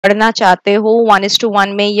पढ़ना चाहते हो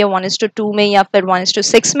 1:1 में या 1:2 में या फिर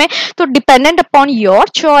 1:6 में, तो dependent upon your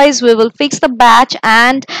choice we will fix the batch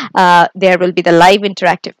and there will be the live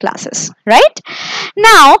interactive classes, right?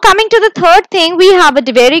 Now coming to the third thing, we have a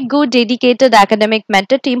very good dedicated academic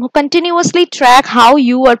mentor team who continuously track how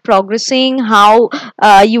you are progressing, how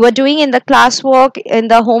you are doing in the classwork, in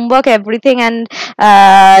the homework, everything, and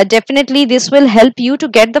definitely this will help you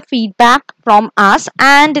to get the feedback from us,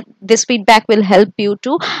 and this feedback will help you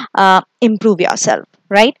to improve yourself,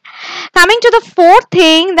 right? Coming to the fourth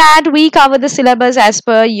thing, that we cover the syllabus as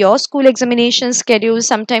per your school examination schedule.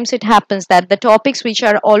 Sometimes it happens that the topics which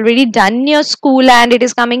are already done in your school and it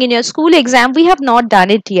is coming in your school exam, we have not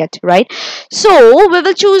done it yet, right? So we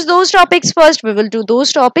will choose those topics first, we will do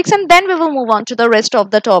those topics, and then we will move on to the rest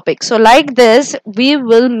of the topics. So like this, we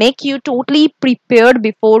will make you totally prepared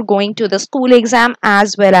before going to the school exam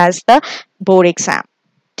as well as the board exam.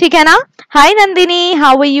 ठीक है ना? Hi Nandini,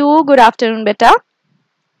 how are you? Good afternoon beta.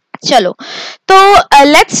 चलो, तो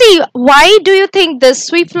let's see, why do you think this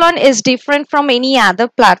Swiflearn is different from any other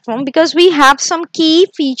platform? Because we have some key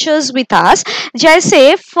features with us. जैसे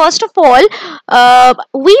first of all,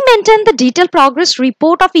 we maintain the detailed progress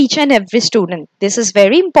report of each and every student. This is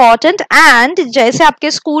very important. And जैसे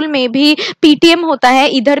आपके school में भी PTM होता है,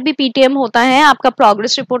 इधर भी PTM होता है, आपका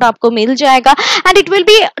प्रोग्रेस रिपोर्ट आपको मिल जाएगा and it will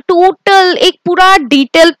be total एक पूरा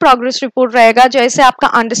डिटेल प्रोग्रेस रिपोर्ट रहेगा, जैसे आपका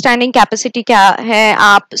अंडरस्टैंडिंग कैपेसिटी क्या है,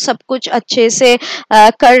 आप सब कुछ अच्छे से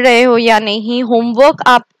कर रहे हो या नहीं, होमवर्क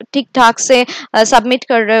आप ठीक ठाक से सबमिट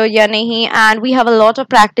कर रहे हो या नहीं, and we have a lot of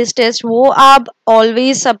practice test, वो आप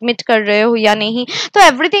ऑलवेज सबमिट कर रहे हो या नहीं. तो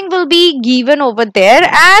everything will be given over there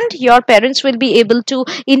and your parents will be able to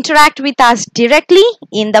interact with us directly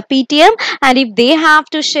in the PTM, and if they have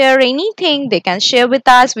to share anything they can share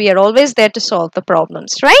with us. We are always there to solve the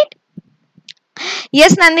problems, right?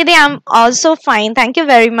 Yes Nandini, I'm also fine, thank you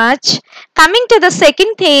very much. Coming to the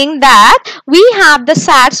second thing, that we have the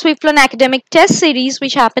SAT Swiflearn academic test series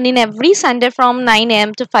which happen in every Sunday from 9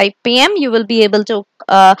 AM to 5 PM. You will be able to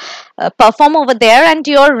perform over there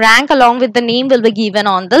and your rank along with the name will be given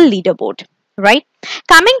on the leaderboard, right?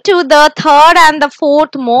 Coming to the third and the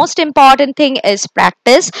fourth most important thing is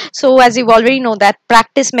practice. So as you already know that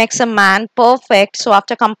practice makes a man perfect. So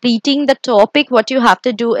after completing the topic, what you have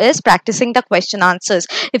to do is practicing the question answers.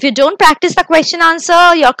 If you don't practice the question answer,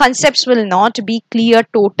 your concepts will not be clear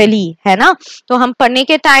totally, है ना? तो हम पढ़ने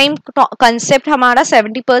के time concept हमारा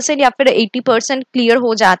 70% या फिर 80% clear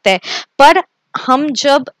हो जाता है, पर हम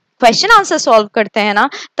जब क्वेश्चन आंसर सॉल्व करते हैं ना,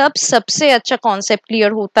 तब सबसे अच्छा कॉन्सेप्ट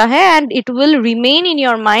क्लियर होता है and it will remain in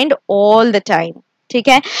your mind all the time. ठीक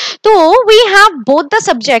है, तो we have both the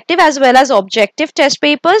subjective as well as objective test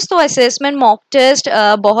papers. तो असेसमेंट मॉक टेस्ट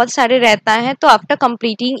बहुत सारे रहता है, तो after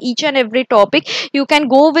completing each and every topic you can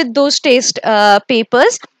go with those test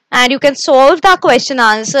papers and you can solve the question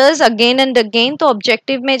answers again and again. तो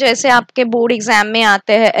objective में जैसे आपके board exam में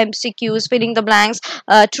आते हैं MCQs, filling the blanks,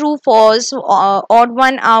 true false, odd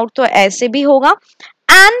one out, तो ऐसे भी होगा.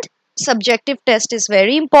 And subjective test is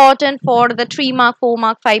very important for the 3 mark, 4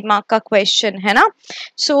 mark, 5 mark का question, है ना?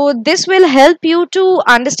 So this will help you to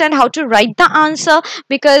understand how to write the answer,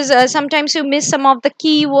 because sometimes you miss some of the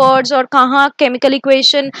keywords, और कहाँ chemical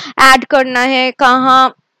equation add करना है, कहाँ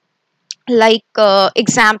like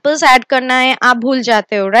examples add करना है, आप भूल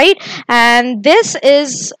जाते हो, right? And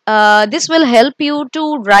this will help you to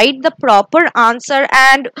write the proper answer,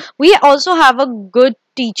 and we also have a good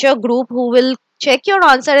teacher group who will check your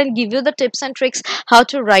answer and give you the tips and tricks how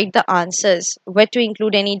to write the answers, where to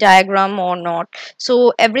include any diagram or not. So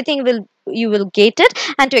everything you will get it,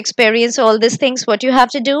 and to experience all these things, what you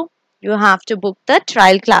have to do, you have to book the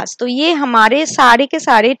trial class. तो ये हमारे सारे के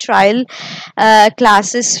सारे trial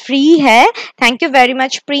classes free है. Thank you very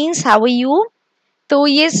much Prince, how are you? तो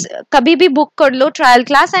ये कभी भी book कर लो trial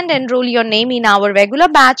class and enroll your name in our regular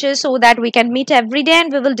batches, so that we can meet every day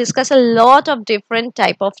and we will discuss a lot of different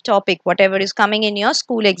type of topic, whatever is coming in your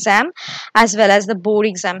school exam as well as the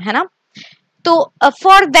board exam, है ना? So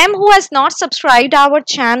for them who has not subscribed our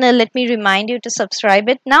channel, let me remind you to subscribe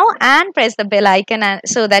it now and press the bell icon,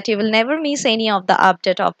 so that you will never miss any of the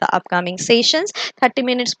update of the upcoming sessions. 30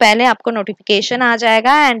 minutes पहले आपको notification आ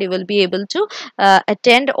जाएगा and you will be able to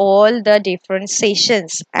attend all the different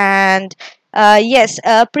sessions. And yes,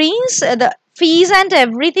 Prince, the fees and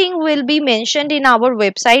everything will be mentioned in our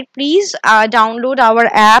website. Please download our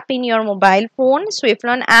app in your mobile phone,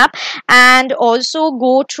 Swiflearn app, and also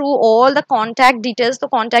go through all the contact details. तो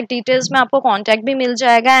contact details में आपको contact भी मिल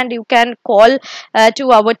जाएगा, and you can call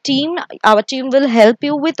to our team. Our team will help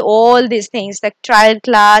you with all these things. The trial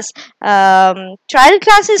class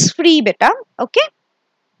is free, beta. Okay.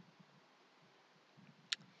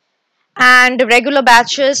 and regular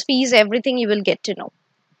batches, fees, everything you will get to know.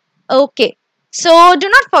 Okay, so do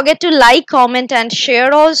not forget to like, comment and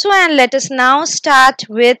share also, and let us now start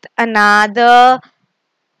with another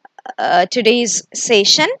today's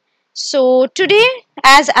session. So today,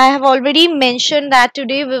 as I have already mentioned, that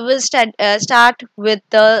today we will start with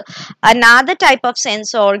the another type of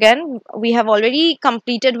sense organ. We have already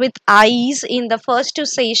completed with eyes in the first two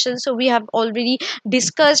sessions, so we have already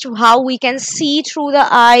discussed how we can see through the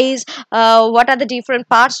eyes, what are the different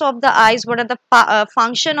parts of the eyes, what are the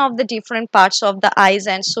function of the different parts of the eyes,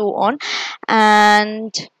 and so on.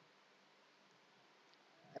 And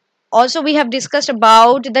also we have discussed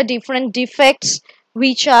about the different defects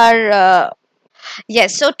which are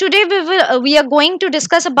yes, so today we are going to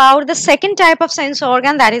discuss about the second type of sense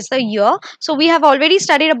organ, that is the ear. So we have already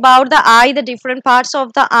studied about the eye, the different parts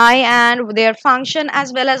of the eye and their function,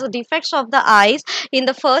 as well as the defects of the eyes in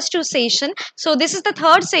the first two sessions. So this is the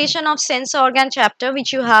third session of sense organ chapter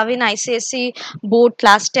which you have in ICSE board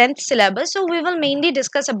class 10th syllabus. So we will mainly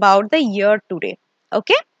discuss about the ear today.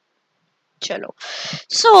 Okay, chalo.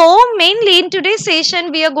 So mainly in today's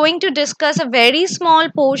session we are going to discuss a very small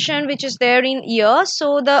portion which is there in ear.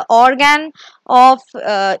 So the organ of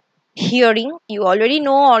hearing, you already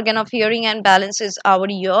know organ of hearing and balance is our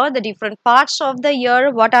ear. The different parts of the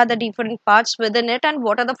ear, what are the different parts within it and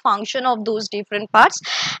what are the function of those different parts,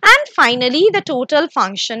 and finally the total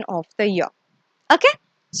function of the ear. Okay,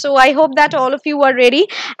 so I hope that all of you are ready,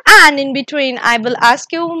 and in between I will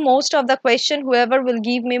ask you most of the question. Whoever will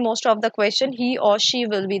give me most of the question, he or she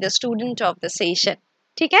will be the student of the session.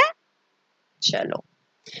 Okay, chalo.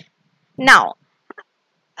 Now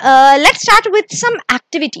let's start with some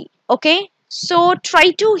activity. Okay, so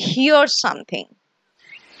try to hear something.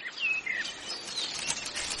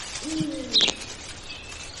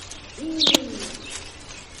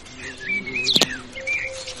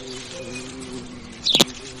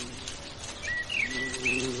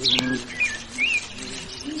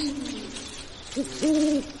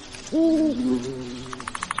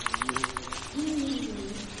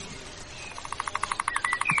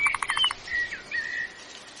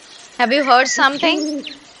 Have you heard something?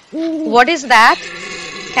 What is that?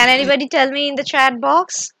 Can anybody tell me in the chat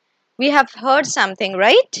box? We have heard something,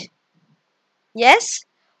 right? Yes?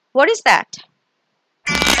 What is that?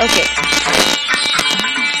 Okay.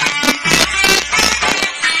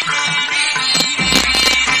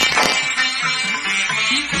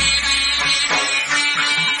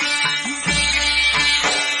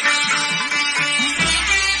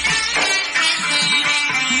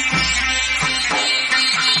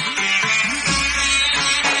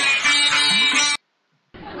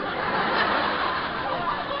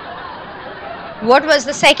 What was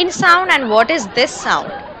the second sound and what is this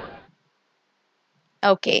sound?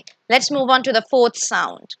 Okay, let's move on to the fourth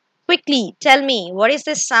sound. Quickly, tell me, what is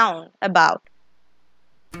this sound about?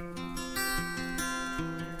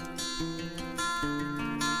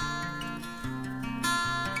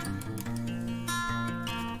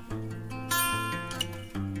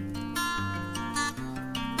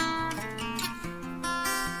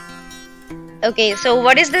 Okay, so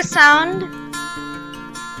what is this sound?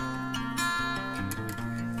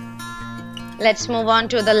 Let's move on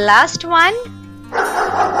to the last one.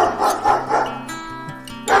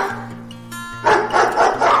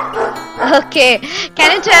 Okay,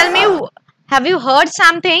 can you tell me, have you heard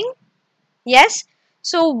something? Yes?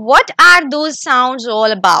 So what are those sounds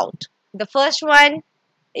all about? The first one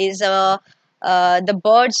is the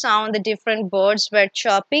bird sound, the different birds were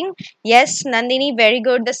chirping. Yes, Nandini, very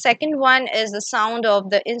good. The second one is the sound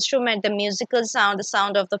of the instrument, the musical sound, the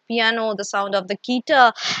sound of the piano, the sound of the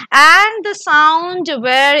guitar, and the sound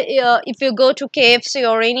where if you go to KFC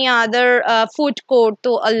or any other food court,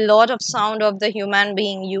 to a lot of sound of the human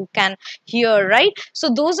being you can hear, right?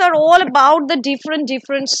 So those are all about the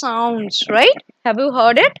different sounds, right? Have you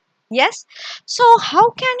heard it? Yes. So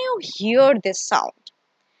how can you hear this sound?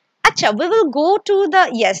 Acha, we will go to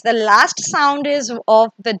the, yes, the last sound is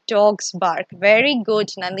of the dog's bark. Very good,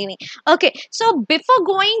 Nandini. Okay, so before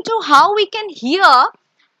going to how we can hear,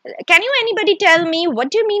 can you anybody tell me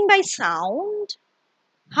what do you mean by sound?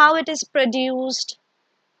 How it is produced?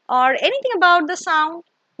 Or anything about the sound?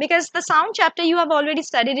 Because the sound chapter you have already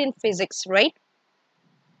studied in physics, right?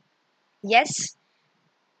 Yes.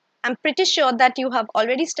 I'm pretty sure that you have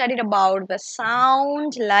already studied about the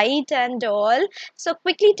sound, light and all. So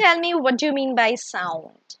quickly tell me, what do you mean by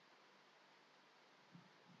sound?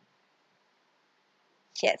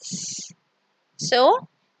 Yes. So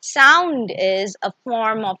sound is a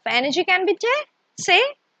form of energy, can be say?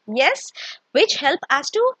 Yes, which help us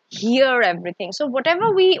to hear everything. So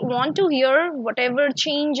whatever we want to hear, whatever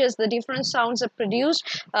changes, the different sounds are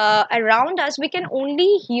produced around us, we can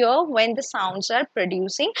only hear when the sounds are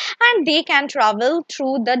producing, and they can travel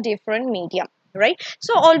through the different medium, right?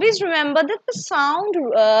 So always remember that the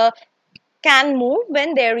sound can move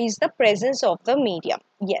when there is the presence of the medium.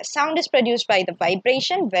 Yes, sound is produced by the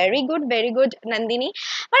vibration. Very good, Nandini.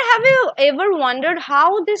 But have you ever wondered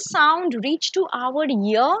how this sound reached to our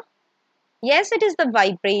ear? Yes, it is the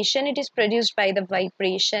vibration. It is produced by the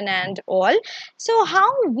vibration and all. So how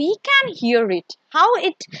we can hear it? How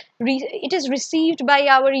it is received by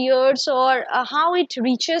our ears, or how it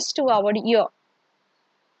reaches to our ear?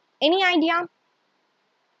 Any idea?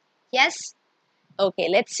 Yes. Okay,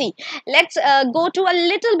 let's see. Let's go to a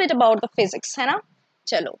little bit about the physics, है ना?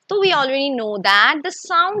 Chalo. So we already know that the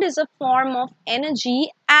sound is a form of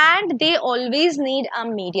energy, and they always need a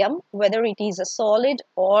medium, whether it is a solid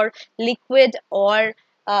or liquid or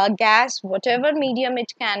gas, whatever medium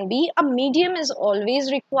it can be. A medium is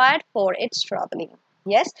always required for its traveling.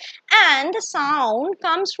 Yes, and the sound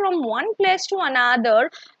comes from one place to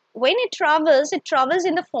another. When it travels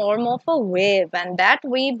in the form of a wave, and that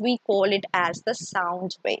wave we call it as the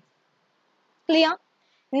sound wave. Clear?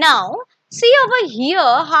 Now, see over here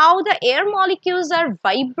how the air molecules are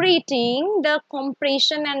vibrating. The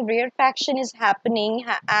compression and rarefaction is happening,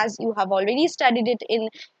 as you have already studied it in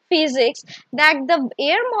physics, that the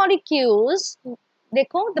air molecules,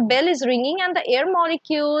 the bell is ringing and the air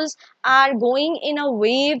molecules are going in a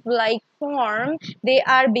wave like form. They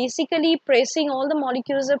are basically pressing, all the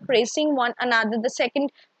molecules are pressing one another, the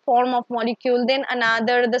second form of molecule, then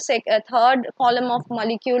another, the third column of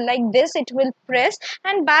molecule, like this it will press,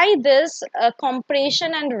 and by this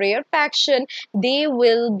compression and rarefaction they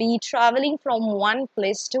will be traveling from one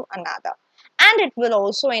place to another, and it will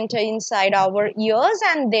also enter inside our ears,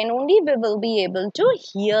 and then only we will be able to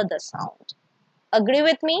hear the sound. Agree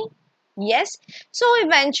with me? Yes. So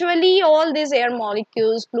eventually all these air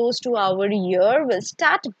molecules close to our ear will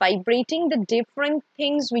start vibrating the different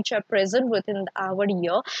things which are present within our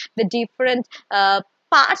ear, the different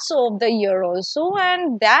parts of the ear also,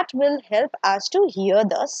 and that will help us to hear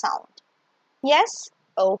the sound. Yes?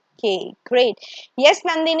 Okay, great. Yes,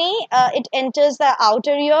 Nandini, it enters the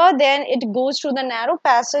outer ear, then it goes through the narrow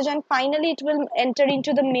passage, and finally it will enter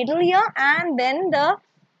into the middle ear and then the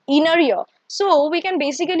inner ear. So we can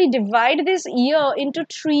basically divide this ear into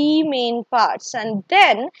three main parts, and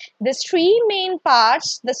then these three main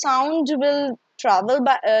parts, the sound will travel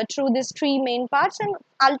by, through these three main parts, and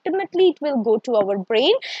ultimately it will go to our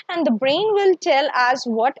brain, and the brain will tell us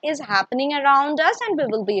what is happening around us, and we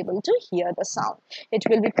will be able to hear the sound. It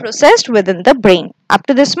will be processed within the brain. Up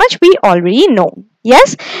to this much we already know.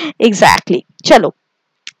 Yes, exactly. Chalo.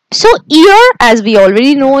 So ear, as we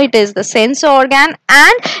already know, it is the sense organ,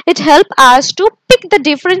 and it helps us to pick the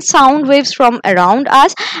different sound waves from around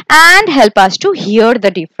us and help us to hear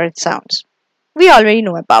the different sounds. We already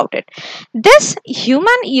know about it. This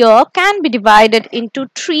human ear can be divided into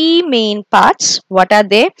three main parts. What are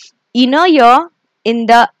they? Inner ear, in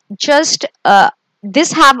the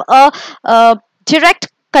this have a direct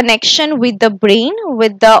connection with the brain,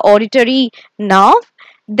 with the auditory nerve.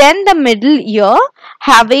 Then the middle ear,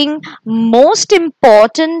 having most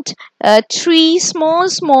important three small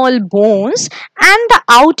bones, and the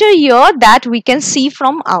outer ear that we can see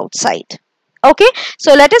from outside. Okay,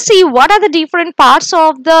 so let us see what are the different parts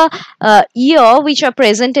of the ear which are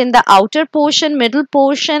present in the outer portion, middle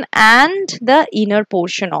portion, and the inner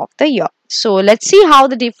portion of the ear. So let's see how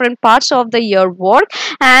the different parts of the ear work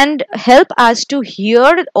and help us to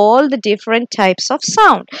hear all the different types of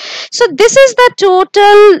sound. So this is the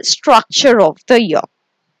total structure of the ear.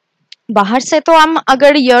 बाहर से तो हम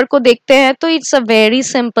अगर year को देखते हैं तो it's a very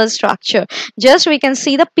simple structure. Just we can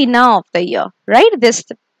see the pinna of the ear, right? This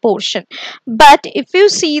portion. But if you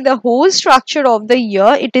see the whole structure of the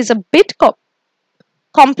ear, it is a bit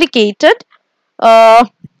complicated.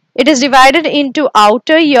 It is divided into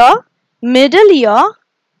outer ear, middle ear,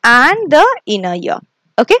 and the inner ear.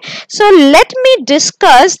 Okay, so let me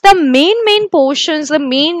discuss the main portions, the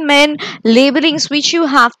main labelings which you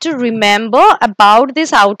have to remember about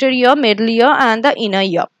this outer ear, middle ear, and the inner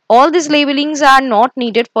ear. All these labelings are not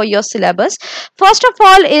needed for your syllabus. First of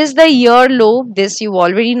all is the ear lobe. This you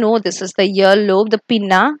already know. This is the ear lobe, the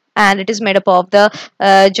pinna, and it is made up of the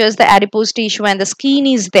just the adipose tissue, and the skin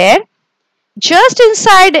is there. Just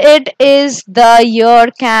inside it is the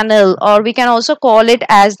ear canal, or we can also call it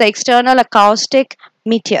as the external acoustic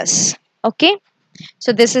meatus. Okay,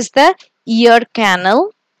 so this is the ear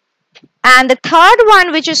canal. And the third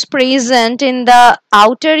one which is present in the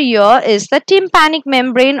outer ear is the tympanic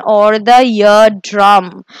membrane or the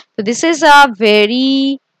eardrum. So this is a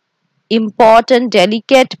very important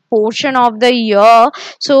delicate portion of the ear.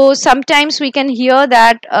 So sometimes we can hear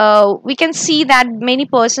that we can see that many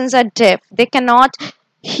persons are deaf, they cannot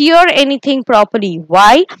hear anything properly.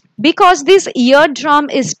 Why? Because this eardrum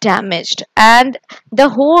is damaged, and the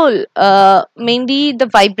whole mainly the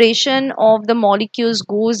vibration of the molecules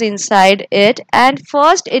goes inside it, and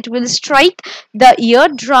first it will strike the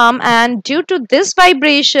eardrum, and due to this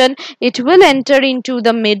vibration it will enter into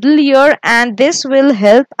the middle ear, and this will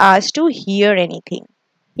help us to hear anything.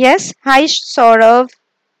 Yes, hi Saurav.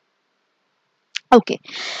 Okay,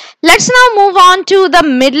 let's now move on to the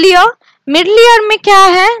middle ear. Middle ear में क्या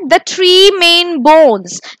है? The three main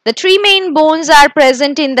bones. The three main bones are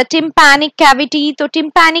present in the tympanic cavity. So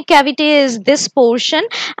tympanic cavity is this portion,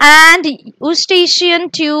 and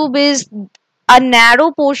eustachian tube is a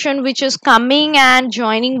narrow portion which is coming and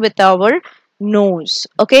joining with our nose.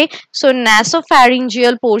 Okay, so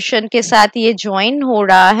nasopharyngeal portion के साथ ये join हो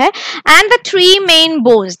रहा है. And the three main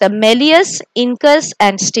bones, the malleus, incus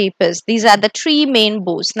and stapes. These are the three main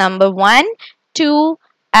bones. Number 1, 2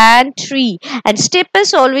 and 3. And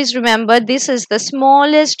stapes, always remember, this is the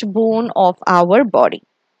smallest bone of our body.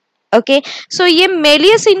 Okay, so ye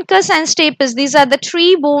malleus, incus and stapes, these are the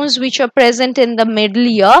three bones which are present in the middle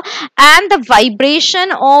ear, and the vibration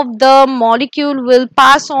of the molecule will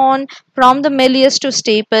pass on from the malleus to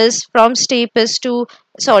stapes, from stapes to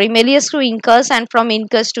malleus to incus, and from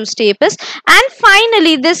incus to stapes, and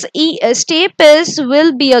finally this stapes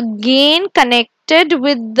will be again connected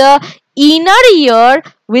with the inner ear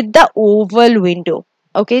with the oval window.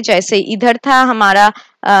 Okay, जैसे इधर था हमारा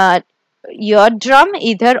eardrum,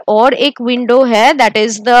 इधर और एक window है, that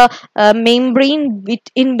is the membrane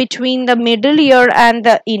in between the middle ear and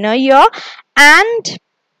the inner ear, and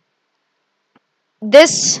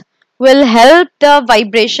this will help the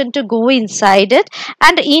vibration to go inside it.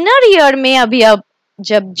 And inner ear में अभी अब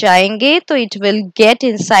जब जाएंगे तो it will get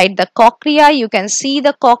inside the cochlea. You can see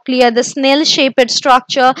the cochlea, the snail shaped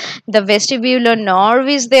structure. The vestibular nerve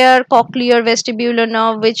is there, cochlear vestibular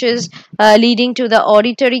nerve, which is leading to the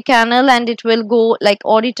auditory canal, and it will go like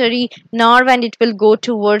auditory nerve, and it will go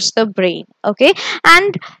towards the brain. Okay,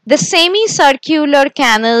 and the semicircular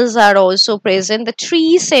canals are also present. The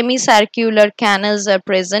 3 semicircular canals are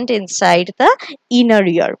present inside the inner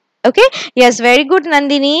ear. Okay, yes, very good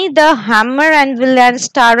Nandini. The hammer, anvil and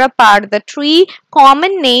stirrup are the 3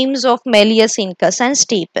 common names of malleus, incus and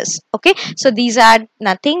stapes. Okay, so these are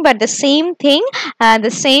nothing but the same thing,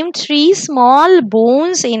 the same 3 small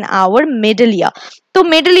bones in our middle ear. तो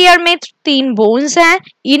middle ear में 3 bones हैं,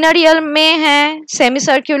 inner ear में है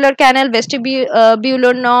semicircular canal,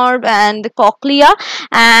 vestibular nerve and cochlea,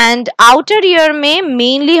 and outer ear में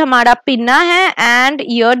mainly हमारा pinna है and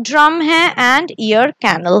ear drum है and year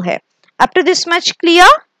canal है. Up to this much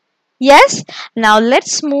clear? Yes. Now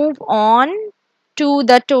let's move on to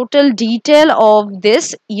the total detail of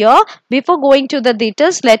this ear. Before going to the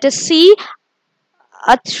details, let us see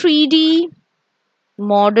a 3D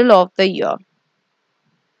model of the ear.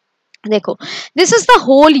 देखो, this is the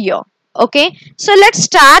whole ear. Okay, so let's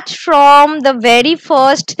start from the very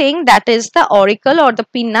first thing, that is the auricle or the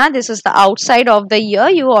pinna. This is the outside of the ear.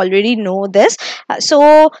 You already know this.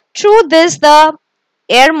 So through this the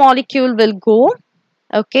air molecule will go.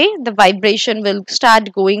 Okay, the vibration will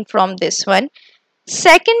start going from this one.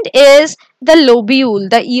 Second is the lobule,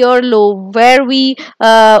 the ear lobe, where we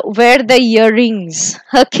wear the earrings.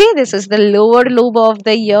 Okay, this is the lower lobe of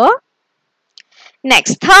the ear.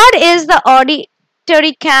 Next, third is the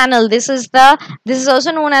auditory canal. This is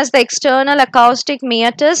also known as the external acoustic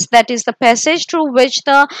meatus. That is the passage through which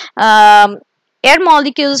the air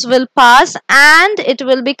molecules will pass, and it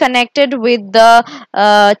will be connected with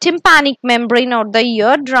the tympanic membrane or the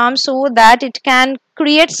eardrum, so that it can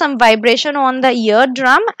create some vibration on the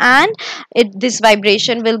eardrum, and this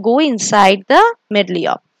vibration will go inside the middle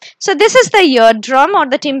ear. So this is the eardrum or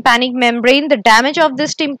the tympanic membrane. The damage of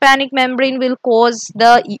this tympanic membrane will cause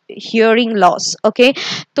the hearing loss. Okay,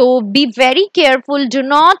 so be very careful. Do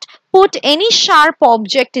not put any sharp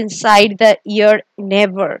object inside the ear,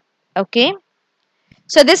 never. Okay,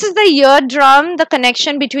 so this is the eardrum, the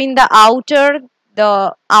connection between the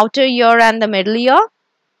outer ear and the middle ear.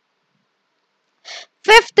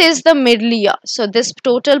 Fifth is the middle ear. So this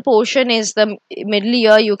total portion is the middle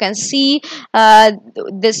ear. You can see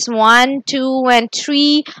this 1, 2 and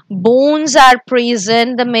 3 bones are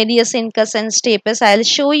present, the malleus, incus and stapes. I'll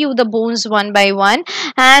show you the bones one by one,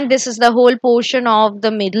 and this is the whole portion of the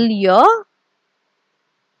middle ear.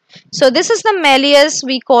 So this is the malleus.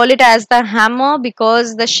 We call it as the hammer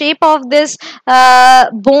because the shape of this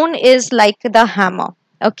bone is like the hammer.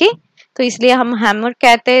 Okay, तो इसलिए हम hammer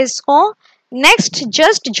कहते हैं इसको. Next,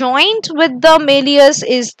 just joint with the malleus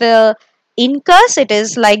is the incus. It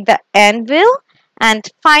is like the anvil. And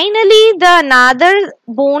finally, the another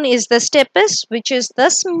bone is the stapes, which is the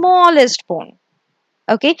smallest bone.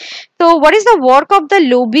 Okay, so what is the work of the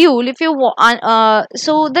lobule? If you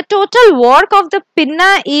so the total work of the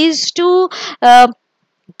pinna is to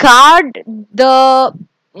guard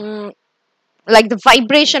the like the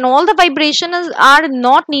vibration. All the vibrations are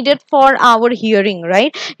not needed for our hearing,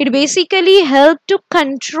 right? It basically helps to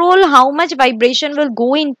control how much vibration will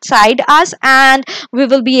go inside us, and we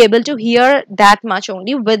will be able to hear that much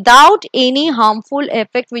only without any harmful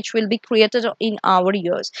effect which will be created in our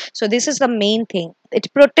ears. So this is the main thing.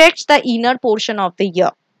 It protects the inner portion of the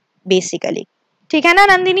ear basically. ठीक है ना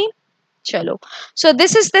नंदिनी? चलो. So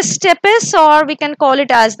this is the stapes, or we can call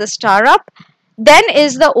it as the stirrup. Then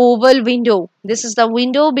is the oval window. This is the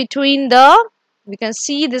window between the, we can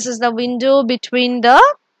see this is the window between the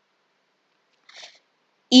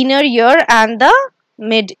inner ear and the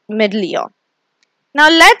middle ear. Now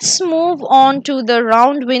let's move on to the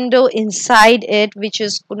round window inside it, which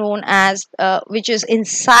is known as, which is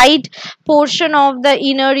inside portion of the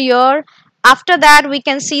inner ear. After that, we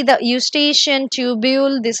can see the eustachian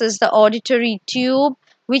tubule. This is the auditory tube,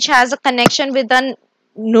 which has a connection with the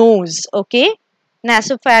nose. Okay,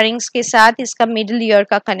 nasopharynx के साथ इसका middle ear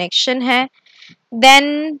का connection है.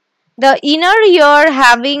 Then the inner ear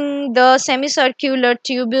having the semicircular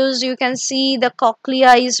tubules. You can see the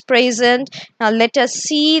cochlea is present. Now let us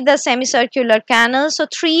see the semicircular canals. So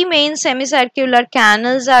three main semicircular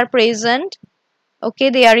canals are present.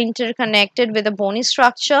 Okay, they are interconnected with the bony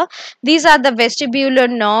structure. These are the vestibular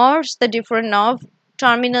nerves, the different nerve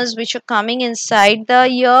terminals which are coming inside the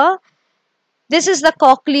ear. This is the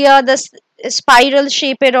cochlea, the spiral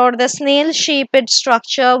shaped or the snail shaped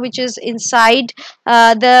structure which is inside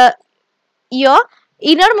the ear,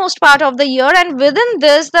 innermost part of the ear, and within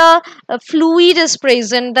this the fluid is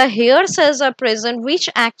present, the hair cells are present, which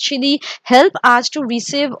actually help us to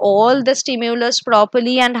receive all the stimulus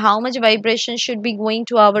properly, and how much vibration should be going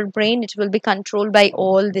to our brain, it will be controlled by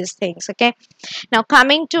all these things. Okay, now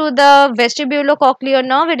coming to the vestibulocochlear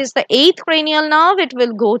nerve, it is the 8th cranial nerve. It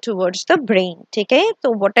will go towards the brain. Okay, so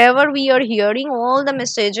whatever we are hearing, all the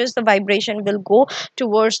messages, the vibration will go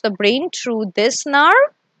towards the brain through this nerve.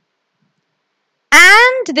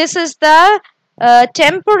 And this is the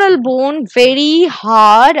temporal bone, very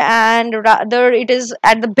hard, and rather it is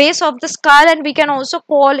at the base of the skull, and we can also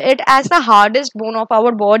call it as the hardest bone of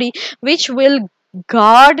our body, which will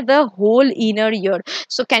guard the whole inner ear.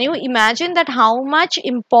 So can you imagine that how much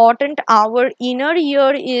important our inner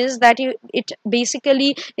ear is, that it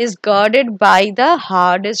basically is guarded by the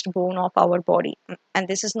hardest bone of our body, and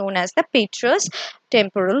this is known as the petrous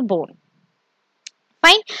temporal bone.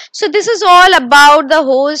 Fine. So this is all about the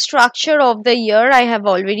whole structure of the ear. I have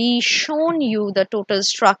already shown you the total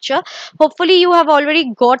structure. Hopefully you have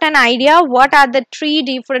already got an idea what are the three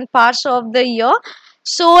different parts of the ear.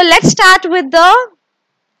 So let's start with the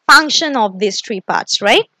function of these three parts,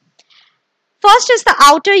 right? First is the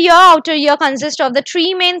outer ear. Outer ear consists of the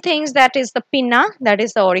three main things, that is the pinna, that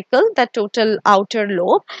is the auricle, the total outer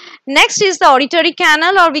lobe. Next is the auditory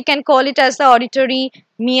canal, or we can call it as the auditory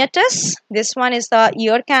meatus. This one is the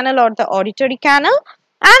ear canal or the auditory canal.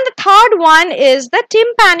 And the third one is the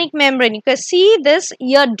tympanic membrane. You can see this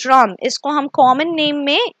eardrum. इसको हम common name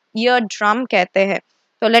में eardrum कहते हैं.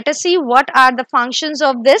 So let us see what are the functions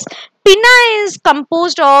of this. Pinna is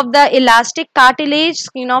composed of the elastic cartilage,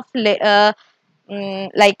 skin of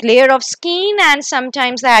like layer of skin, and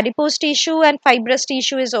sometimes the adipose tissue and fibrous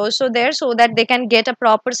tissue is also there, so that they can get a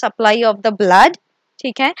proper supply of the blood.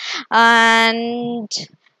 Okay, and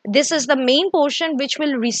this is the main portion which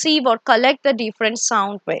will receive or collect the different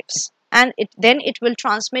sound waves, and then it will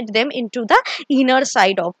transmit them into the inner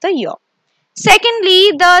side of the ear.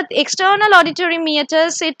 Secondly, the external auditory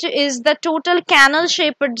meatus, it is the total canal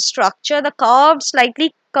shaped structure, the curved,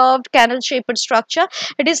 slightly curved canal shaped structure.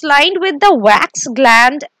 It is lined with the wax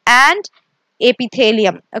gland and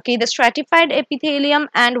epithelium. Okay, the stratified epithelium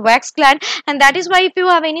and wax gland, and that is why if you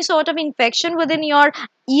have any sort of infection within your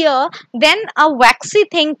ear, then a waxy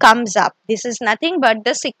thing comes up. This is nothing but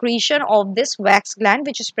the secretion of this wax gland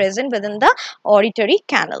which is present within the auditory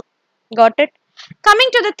canal. Got it? Coming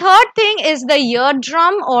to the third thing is the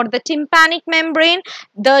eardrum or the tympanic membrane.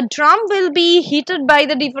 The drum will be heated by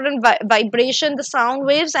the different vibration, the sound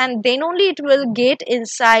waves, and then only it will get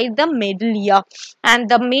inside the middle ear. And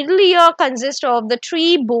the middle ear consists of the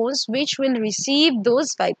three bones which will receive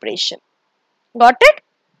those vibration. Got it?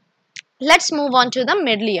 Let's move on to the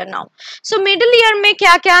middle ear now. So middle ear में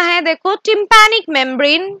क्या क्या है देखो, tympanic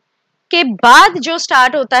membrane के बाद जो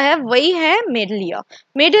start होता है वही है मिडल ईयर.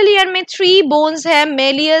 मिडल ईयर में थ्री बोन्स है,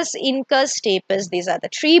 Méliès, incus, steppes. These are the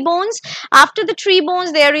three bones. After the three bones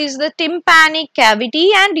there is the tympanic cavity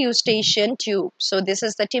and Eustachian tube. So this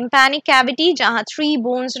is the tympanic cavity जहां three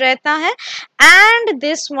bones रहता है, and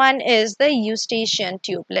this one is the Eustachian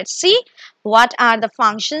tube. Let's see what are the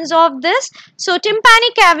functions of this. So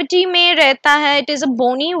tympanic cavity में रहता है, it is a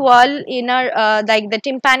bony wall inner like the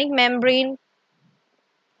tympanic membrane,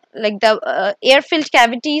 like the air-filled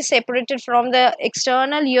cavity separated from the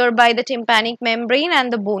external ear by the tympanic membrane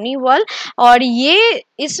and the bony wall. और ये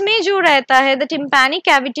इसमें जो रहता है the tympanic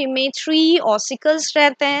cavity में three ossicles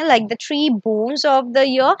रहते हैं, like the three bones of the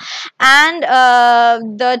ear, and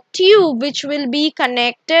the tube which will be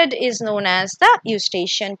connected is known as the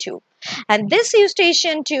eustachian tube. And this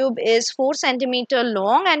eustachian tube is 4 centimeter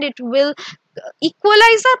long and it will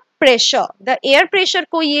equalize the pressure. The air pressure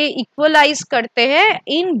को ये equalize करते हैं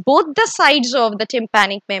in both the sides of the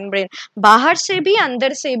tympanic membrane. बाहर से भी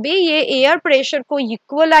अंदर से भी ये air pressure को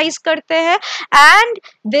equalize करते हैं, and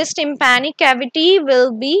this tympanic cavity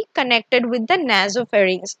will be connected with the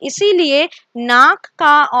nasopharynx. इसीलिए नाक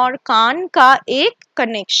का और कान का एक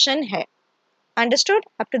connection है. Understood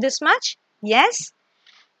up to this much? Yes?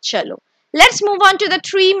 चलो, let's move on to the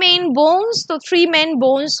three main bones. तो three main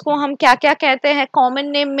bones को हम क्या क्या कहते हैं?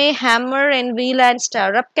 Common name में hammer and wheel and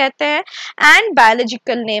stirrup कहते हैं, and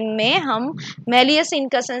biological name में हम malleus,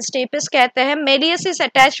 incus and stapes कहते हैं. Malleus is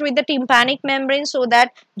attached with the tympanic membrane so that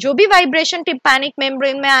जो भी vibration tympanic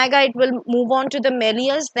membrane में आएगा, it will move on to the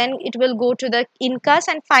malleus, then it will go to the incus,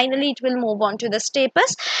 and finally it will move on to the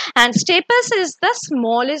stapes. And stapes is the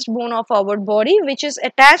smallest bone of our body which is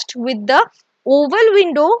attached with the oval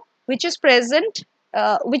window which is present,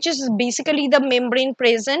 which is basically the membrane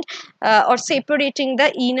present or separating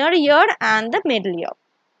the inner ear and the middle ear.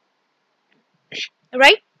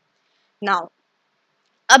 Right? Now,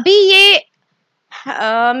 अभी ये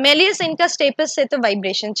malleus, incus, stapes से तो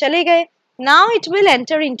vibration चले गए. Now it will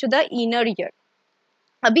enter into the inner ear.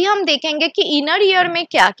 अभी हम देखेंगे कि inner ear में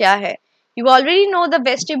क्या क्या है. You already know the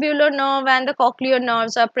vestibular nerve and the cochlear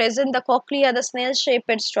nerves are present. The cochlea, the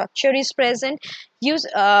snail-shaped structure is present.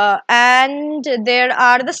 And there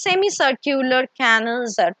are the semicircular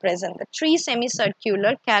canals are present. The three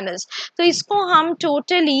semicircular canals. तो इसको हम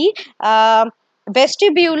totally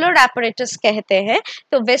vestibular apparatus कहते हैं.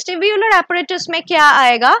 तो vestibular apparatus में क्या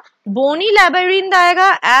आएगा? Bony labyrinth आएगा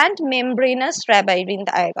and membranous labyrinth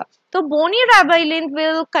आएगा. तो bony labyrinth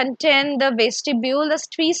will contain the vestibule, the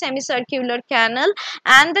three semicircular canal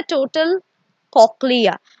and the total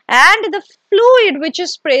cochlea, and the fluid which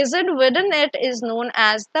is present within it is known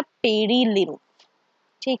as the perilymph.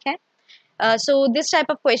 ठीक है? So this type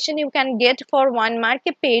of question you can get for 1 mark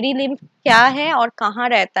कि perilymph क्या है और कहाँ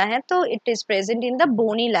रहता है. तो it is present in the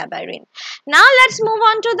bony labyrinth. Now let's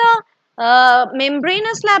move on to the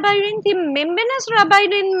membranous labyrinth. membranous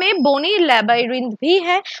labyrinth में bony labyrinth भी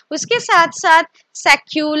है, उसके साथ साथ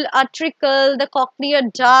saccule, utricle, the cochlear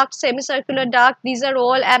duct, semicircular duct, these are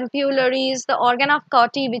all ampullaries, the organ of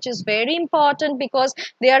Corti which is very important because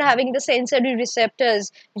they are having the sensory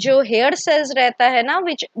receptors. जो hair cells रहता है ना,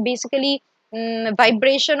 which basically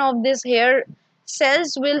vibration of this hair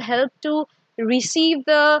cells will help to receive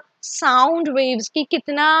the sound waves कि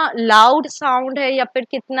कितना loud sound है या फिर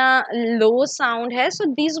कितना low sound है.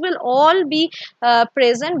 So these will all be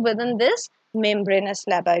present within this membranous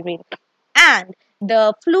labyrinth. And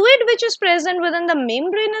the fluid which is present within the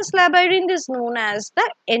membranous labyrinth is known as the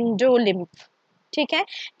endolymph. ठीक है?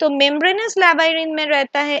 तो membranous labyrinth में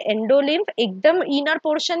रहता है endolymph एकदम inner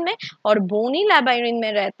portion में, और bony labyrinth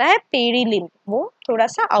में रहता है perilymph, वो थोड़ा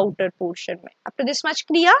सा outer portion में. Up to this much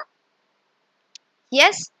clear?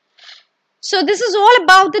 Yes? So this is all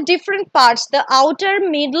about the different parts, the outer,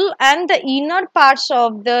 middle and the inner parts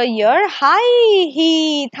of the ear. Hi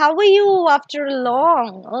Heath, how are you after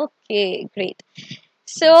long? Okay, great.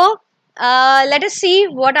 So let us see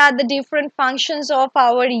what are the different functions of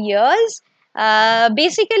our ears.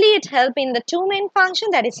 Basically it helps in the two main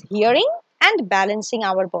functions, that is hearing and balancing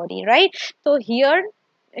our body, right? So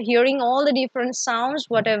hearing all the different sounds,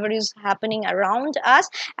 whatever is happening around us,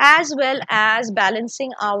 as well as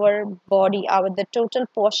balancing our body, the total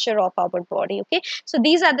posture of our body. Okay, so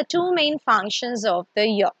these are the two main functions of the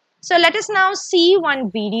ear. So let us now see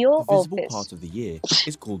one video The of visible this. part of the ear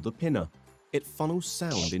is called the pinna. It funnels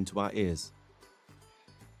sound into our ears.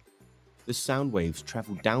 The sound waves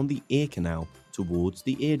travel down the ear canal towards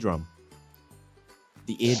the eardrum.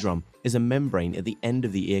 The eardrum is a membrane at the end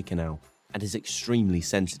of the ear canal and is extremely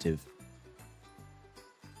sensitive.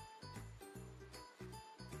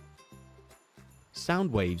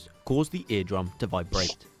 Sound waves cause the eardrum to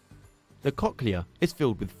vibrate. The cochlea is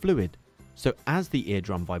filled with fluid, so as the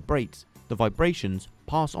eardrum vibrates, the vibrations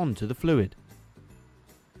pass on to the fluid.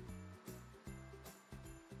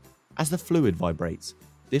 As the fluid vibrates,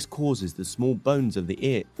 this causes the small bones of the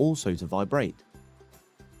ear also to vibrate.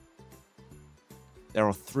 There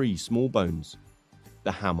are three small bones: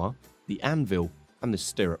 the hammer, the anvil, and the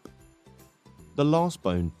stirrup. The last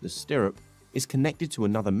bone, the stirrup, is connected to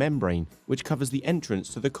another membrane which covers the entrance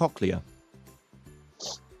to the cochlea.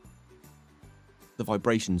 The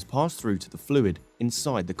vibrations pass through to the fluid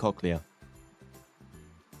inside the cochlea.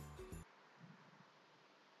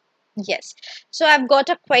 Yes. So I've got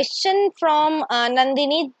a question from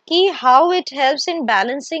Nandini ki how it helps in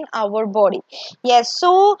balancing our body. Yes.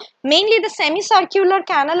 So mainly the semicircular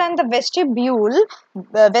canal and the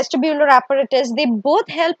vestibular apparatus, they both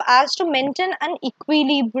help us to maintain an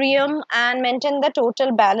equilibrium and maintain the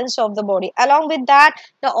total balance of the body. Along with that,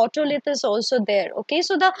 the otolith is also there. Okay.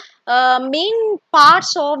 So the main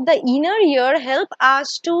parts of the inner ear help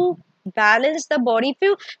us to balance the body. If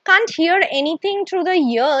you can't hear anything through the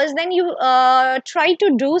ears, then you try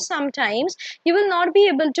to do sometimes, you will not be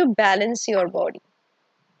able to balance your body.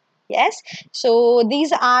 Yes, so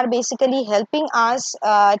these are basically helping us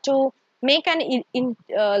to make an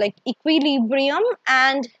like equilibrium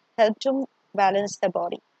and help to balance the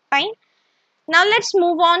body. Fine. Now let's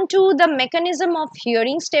move on to the mechanism of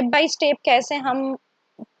hearing. Step by step कैसे हम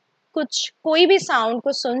कोई भी sound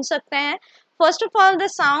को सुन सकते हैं. First of all, the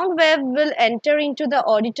sound wave will enter into the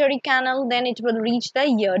auditory canal, then it will reach the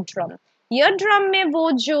eardrum. Eardrum में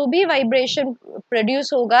वो जो भी vibration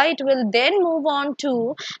produce होगा, it will then move on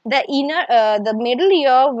to the the middle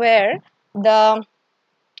ear where the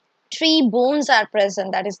three bones are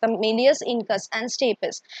present, that is the malleus, incus and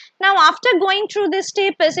stapes. Now after going through this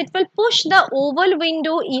stapes, it will push the oval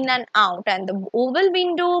window in and out, and the oval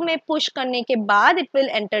window में push करने के बाद it will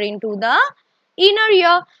enter into the inner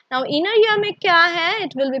ear. Now inner ear में क्या है?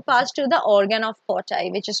 It will be passed to the organ of Corti,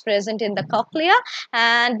 which is present in the cochlea,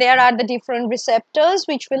 and there are the different receptors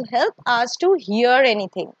which will help us to hear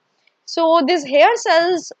anything. So these hair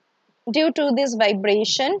cells, due to this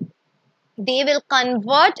vibration, they will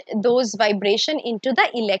convert those vibration into the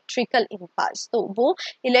electrical impulse. तो वो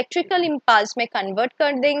electrical impulse में convert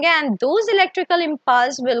कर देंगे, and those electrical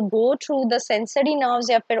impulse will go through the sensory nerves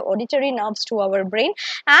या फिर auditory nerves to our brain,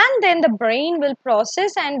 and then the brain will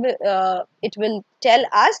process and it will tell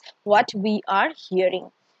us what we are hearing.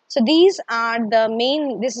 So these are the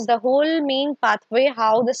main, this is the whole main pathway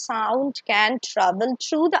how the sound can travel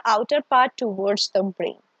through the outer part towards the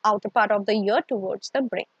brain, outer part of the ear towards the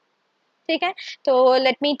brain. ठीक है, तो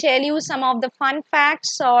let me tell you some of the fun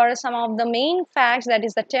facts or some of the main facts. That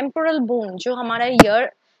is the temporal bone, जो हमारा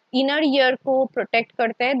ear, inner ear को protect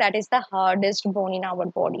करते हैं, that is the hardest bone in our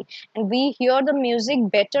body, and we hear the music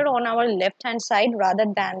better on our left hand side rather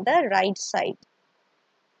than the right side.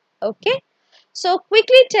 Okay, so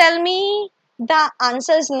quickly tell me the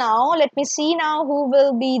answers now. Let me see now who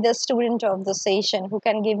will be the student of the session who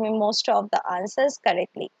can give me most of the answers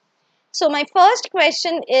correctly. So my first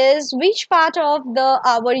question is, which part of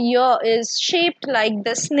our ear is shaped like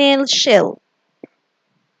the snail shell?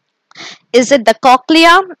 Is it the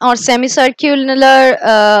cochlea or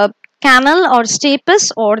semicircular canal or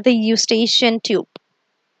stapes or the eustachian tube?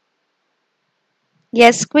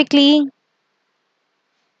 Yes, quickly.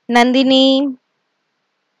 Nandini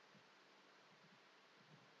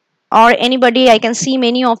or anybody, I can see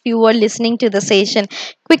many of you are listening to the session.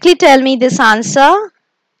 Quickly tell me this answer.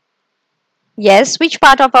 Yes, which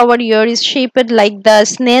part of our ear is shaped like the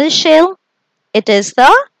snail shell? It is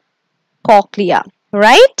the cochlea,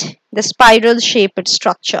 right? The spiral shaped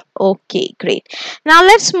structure. Okay, great. Now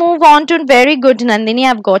let's move on to, very good Nandini,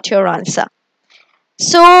 I've got your answer.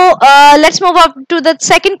 So let's move up to the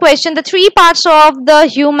second question. The three parts of the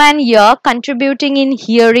human ear contributing in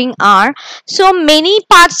hearing are, so many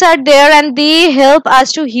parts are there and they help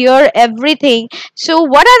us to hear everything. So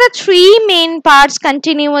what are the three main parts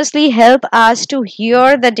continuously help us to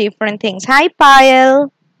hear the different things? Hi Payal.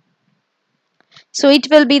 So it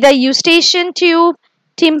will be the eustachian tube,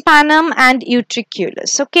 tympanum and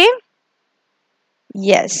utriculus. Okay.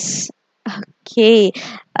 Yes. Okay,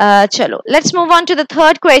 chalo. Let's move on to the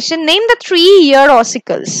third question. Name the three ear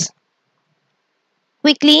ossicles.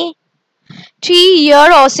 Quickly. Three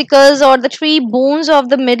ear ossicles or the three bones of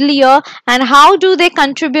the middle ear, and how do they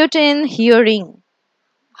contribute in hearing?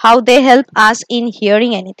 How they help us in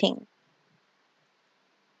hearing anything?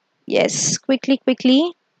 Yes, quickly.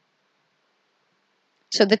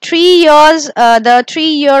 So the three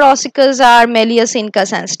ear ossicles are malleus,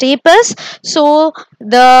 incus, and stapes. So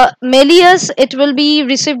the malleus, it will be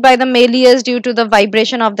received by the malleus due to the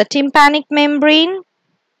vibration of the tympanic membrane.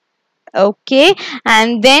 Okay,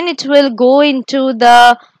 and then it will go into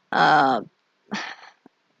the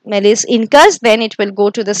malleus incus, then it will go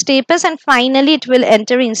to the stapes, and finally it will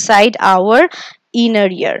enter inside our inner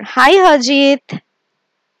ear. Hi Harjit.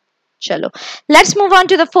 Chalo. Let's move on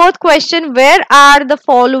to the fourth question. Where are the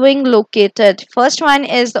following located? First one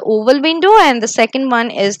is the oval window and the second one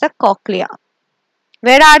is the cochlea.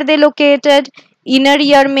 Where are they located? Inner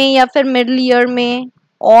ear में या फिर middle ear में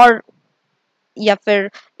और या फिर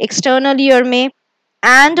external ear में?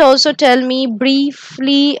 And also tell me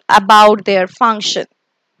briefly about their function.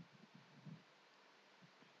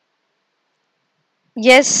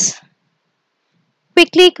 Yes.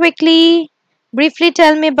 Quickly. Briefly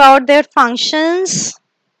tell me about their functions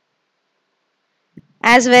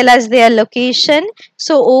as well as their location.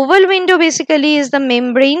 So oval window basically is the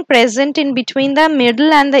membrane present in between the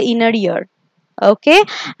middle and the inner ear. Okay,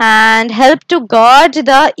 and help to guard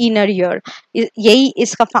the inner ear. यही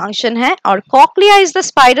इसका function है. और cochlea is the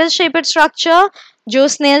spiral shaped structure जो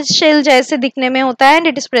snail shell जैसे दिखने में होता है, and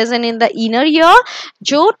it is present in the inner ear,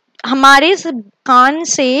 जो हमारे कान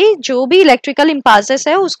से जो भी इलेक्ट्रिकल इम्पल्सेस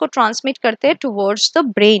है उसको ट्रांसमिट करते हैं towards the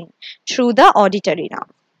brain through the auditory nerve.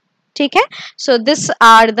 ठीक है, so these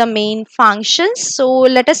are the main functions. So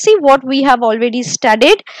let us see what we have already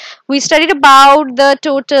studied. We studied about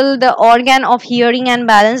the organ of hearing and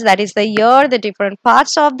balance, that is the ear, the different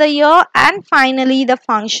parts of the ear, and finally the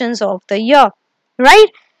functions of the ear, right?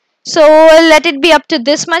 So let it be up to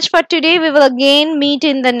this much for today. We will again meet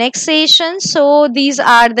in the next session. So these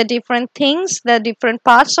are the different things, the different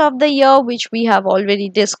parts of the ear which we have already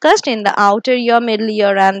discussed in the outer ear, middle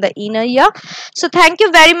ear and the inner ear. So thank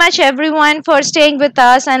you very much everyone for staying with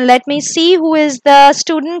us, and let me see who is the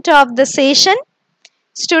student of the session.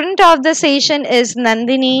 Student of the session is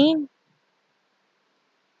Nandini,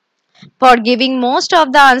 for giving most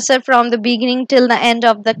of the answer from the beginning till the end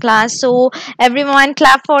of the class. So everyone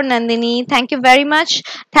clap for Nandini. Thank you very much.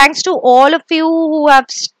 Thanks to all of you who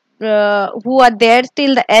are there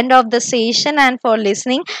till the end of the session and for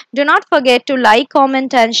listening. Do not forget to like,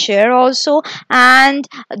 comment and share also, and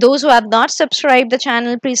those who have not subscribed the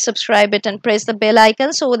channel, please subscribe it and press the bell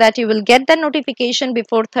icon so that you will get the notification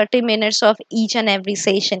before 30 minutes of each and every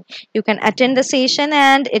session. You can attend the session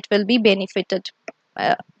and it will be benefit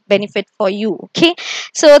for you. Okay,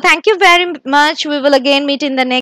 so thank you very much. We will again meet in the next